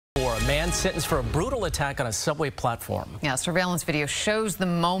Man sentenced for a brutal attack on a subway platform. Yeah, surveillance video shows the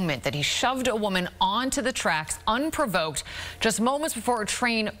moment that he shoved a woman onto the tracks unprovoked just moments before a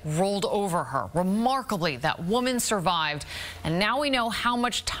train rolled over her. Remarkably, that woman survived, and now we know how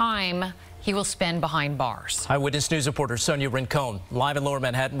much time he will spend behind bars. Eyewitness News reporter Sonia Rincon live in Lower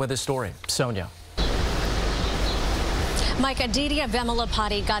Manhattan with his story. Sonia. Mike, Aditya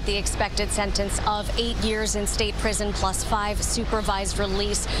Vemalapati got the expected sentence of 8 years in state prison plus 5 supervised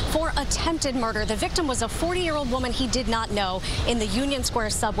release for attempted murder. The victim was a 40-year-old woman he did not know in the Union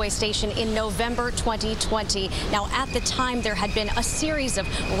Square subway station in November 2020. Now, at the time, there had been a series of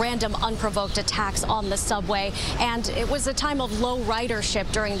random unprovoked attacks on the subway, and it was a time of low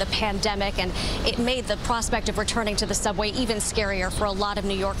ridership during the pandemic, and it made the prospect of returning to the subway even scarier for a lot of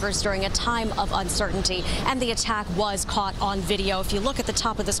New Yorkers during a time of uncertainty. And the attack was caught on video. If you look at the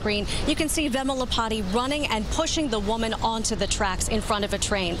top of the screen, you can see Vemalapati running and pushing the woman onto the tracks in front of a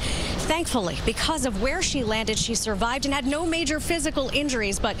train. Thankfully, because of where she landed, she survived and had no major physical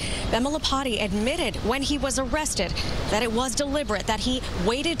injuries. But Vemalapati admitted when he was arrested that it was deliberate, that he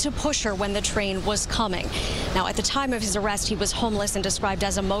waited to push her when the train was coming. Now, at the time of his arrest, he was homeless and described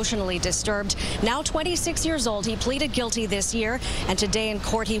as emotionally disturbed. Now 26 years old, he pleaded guilty this year, and today in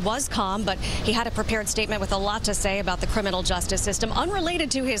court he was calm, but he had a prepared statement with a lot to say about the criminal justice system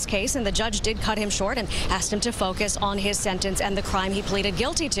unrelated to his case, and the judge did cut him short and asked him to focus on his sentence and the crime he pleaded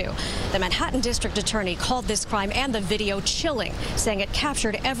guilty to. The Manhattan District Attorney called this crime and the video chilling, saying it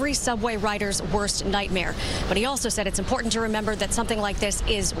captured every subway rider's worst nightmare. But he also said it's important to remember that something like this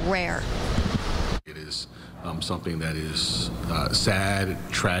is rare. It is something that is sad,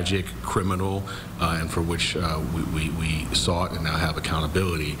 tragic, criminal, and for which we sought and now have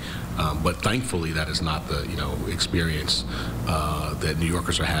accountability. But thankfully, that is not the experience that New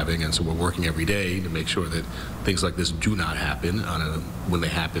Yorkers are having, and so we're working every day to make sure that things like this do not happen. When they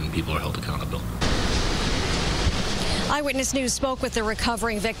happen, people are held accountable. Eyewitness News spoke with the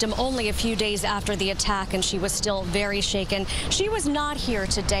recovering victim only a few days after the attack, and she was still very shaken. She was not here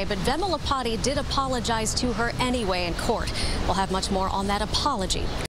today, but Vemalapati did apologize to her anyway in court. We'll have much more on that apology.